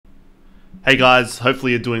Hey guys,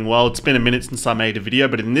 hopefully you're doing well. It's been a minute since I made a video,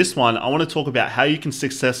 but in this one, I want to talk about how you can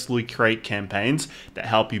successfully create campaigns that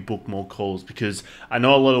help you book more calls, because I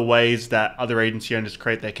know a lot of ways that other agency owners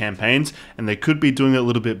create their campaigns, and they could be doing it a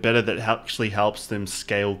little bit better that actually helps them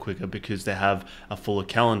scale quicker because they have a fuller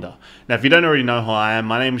calendar. Now, if you don't already know who I am,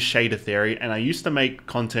 my name is Shader Theory, and I used to make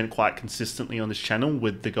content quite consistently on this channel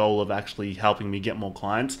with the goal of actually helping me get more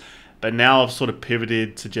clients. But now I've sort of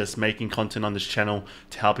pivoted to just making content on this channel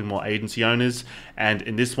to helping more agency owners. And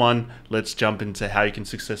in this one, let's jump into how you can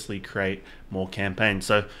successfully create more campaigns.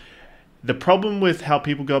 So the problem with how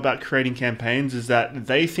people go about creating campaigns is that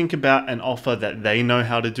they think about an offer that they know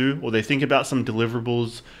how to do, or they think about some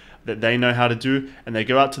deliverables that they know how to do, and they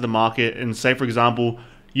go out to the market and say, for example,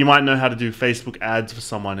 you might know how to do Facebook ads for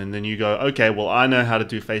someone. And then you go, okay, well, I know how to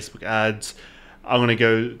do Facebook ads. I'm going to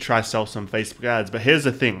go try sell some Facebook ads. But here's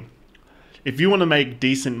the thing. If you want to make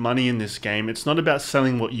decent money in this game, it's not about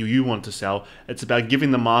selling what you want to sell. It's about giving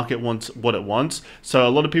the market what it wants. So a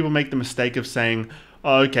lot of people make the mistake of saying,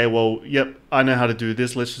 oh, okay, well, yep, I know how to do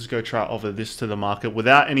this. Let's just go try offer this to the market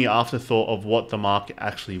without any afterthought of what the market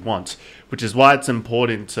actually wants, which is why it's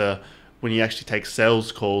important to, when you actually take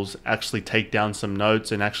sales calls, actually take down some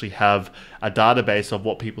notes and actually have a database of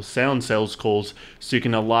what people say on sales calls, so you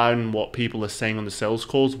can align what people are saying on the sales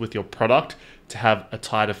calls with your product to have a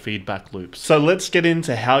tighter feedback loop. So let's get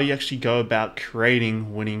into how you actually go about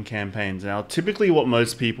creating winning campaigns. Now, typically what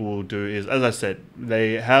most people will do is, as I said,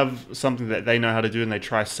 they have something that they know how to do and they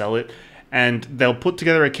try sell it. And they'll put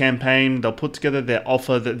together a campaign, they'll put together their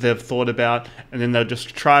offer that they've thought about, and then they'll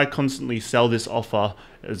just try constantly sell this offer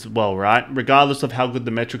as well, right? Regardless of how good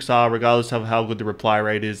the metrics are, regardless of how good the reply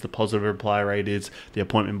rate is, the positive reply rate is, the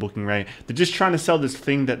appointment booking rate. They're just trying to sell this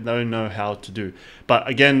thing that they know how to do. But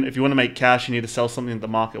again, if you want to make cash, you need to sell something that the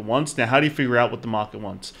market wants. Now, how do you figure out what the market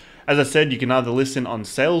wants? As I said, you can either listen on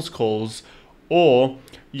sales calls, or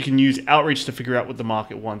you can use outreach to figure out what the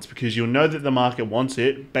market wants, because you'll know that the market wants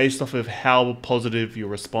it based off of how positive your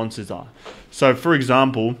responses are. So for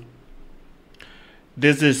example,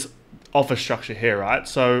 there's this offer structure here, right?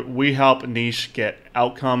 So we help niche get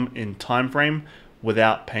outcome in time frame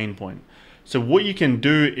without pain point. So what you can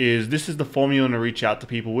do is, this is the formula to reach out to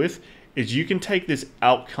people with, is you can take this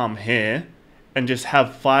outcome here and just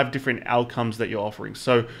have 5 different outcomes that you're offering.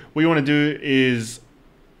 So what you want to do is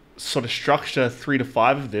sort of structure 3 to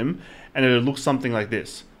 5 of them, and it'll look something like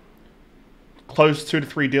this. Close 2 to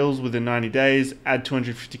 3 deals within 90 days, add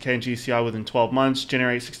 250K in GCI within 12 months,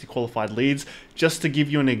 generate 60 qualified leads, just to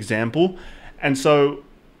give you an example. And so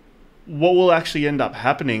what will actually end up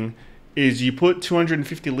happening is you put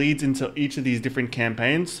 250 leads into each of these different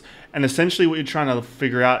campaigns, and essentially what you're trying to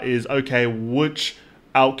figure out is, okay, which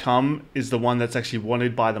outcome is the one that's actually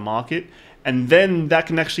wanted by the market, and then that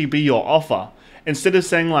can actually be your offer. Instead of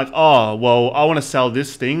saying like, oh, well, I want to sell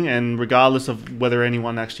this thing, and regardless of whether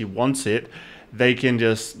anyone actually wants it, they can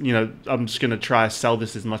just, you know, I'm just going to try sell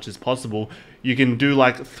this as much as possible. You can do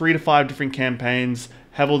like 3 to 5 different campaigns,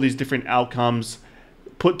 have all these different outcomes,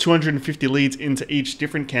 put 250 leads into each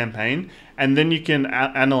different campaign, and then you can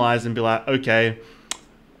analyze and be like, okay,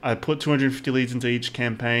 I put 250 leads into each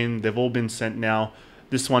campaign. They've all been sent now.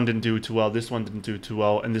 This one didn't do too well. This one didn't do too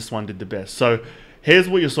well. And this one did the best. So here's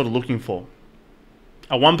what you're sort of looking for.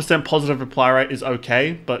 A 1% positive reply rate is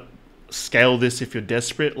okay, but scale this if you're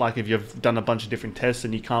desperate, like if you've done a bunch of different tests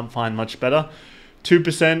and you can't find much better.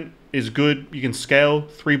 2% is good, you can scale.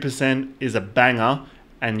 3% is a banger,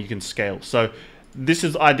 and you can scale. So this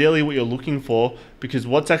is ideally what you're looking for, because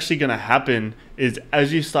what's actually going to happen is,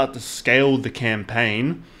 as you start to scale the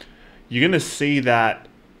campaign, you're going to see that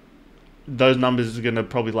those numbers are going to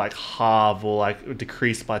probably like halve or like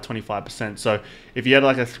decrease by 25%. So if you had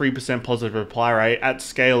like a 3% positive reply rate, at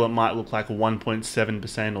scale it might look like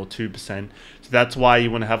 1.7% or 2%. So that's why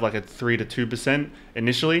you want to have like a 3 to 2%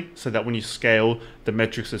 initially, so that when you scale, the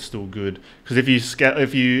metrics are still good. Because if you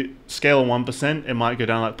scale 1%, it might go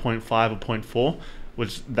down like 0.5 or 0.4,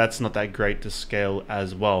 which that's not that great to scale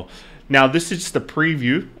as well. Now, this is just a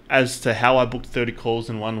preview as to how I booked 30 calls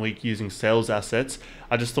in 1 week using sales assets.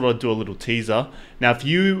 I just thought I'd do a little teaser. Now, if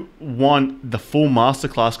you want the full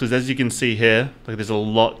masterclass, because as you can see here, like there's a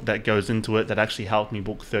lot that goes into it that actually helped me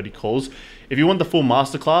book 30 calls. If you want the full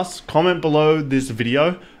masterclass, comment below this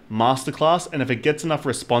video, masterclass, and if it gets enough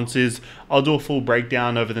responses, I'll do a full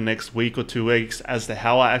breakdown over the next week or 2 weeks as to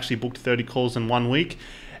how I actually booked 30 calls in 1 week.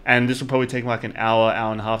 And this will probably take like an hour,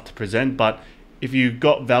 hour and a half to present, but if you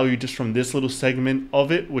got value just from this little segment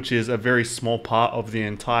of it, which is a very small part of the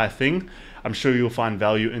entire thing, I'm sure you'll find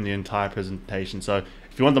value in the entire presentation. So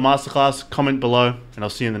if you want the masterclass, comment below, and I'll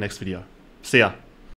see you in the next video. See ya.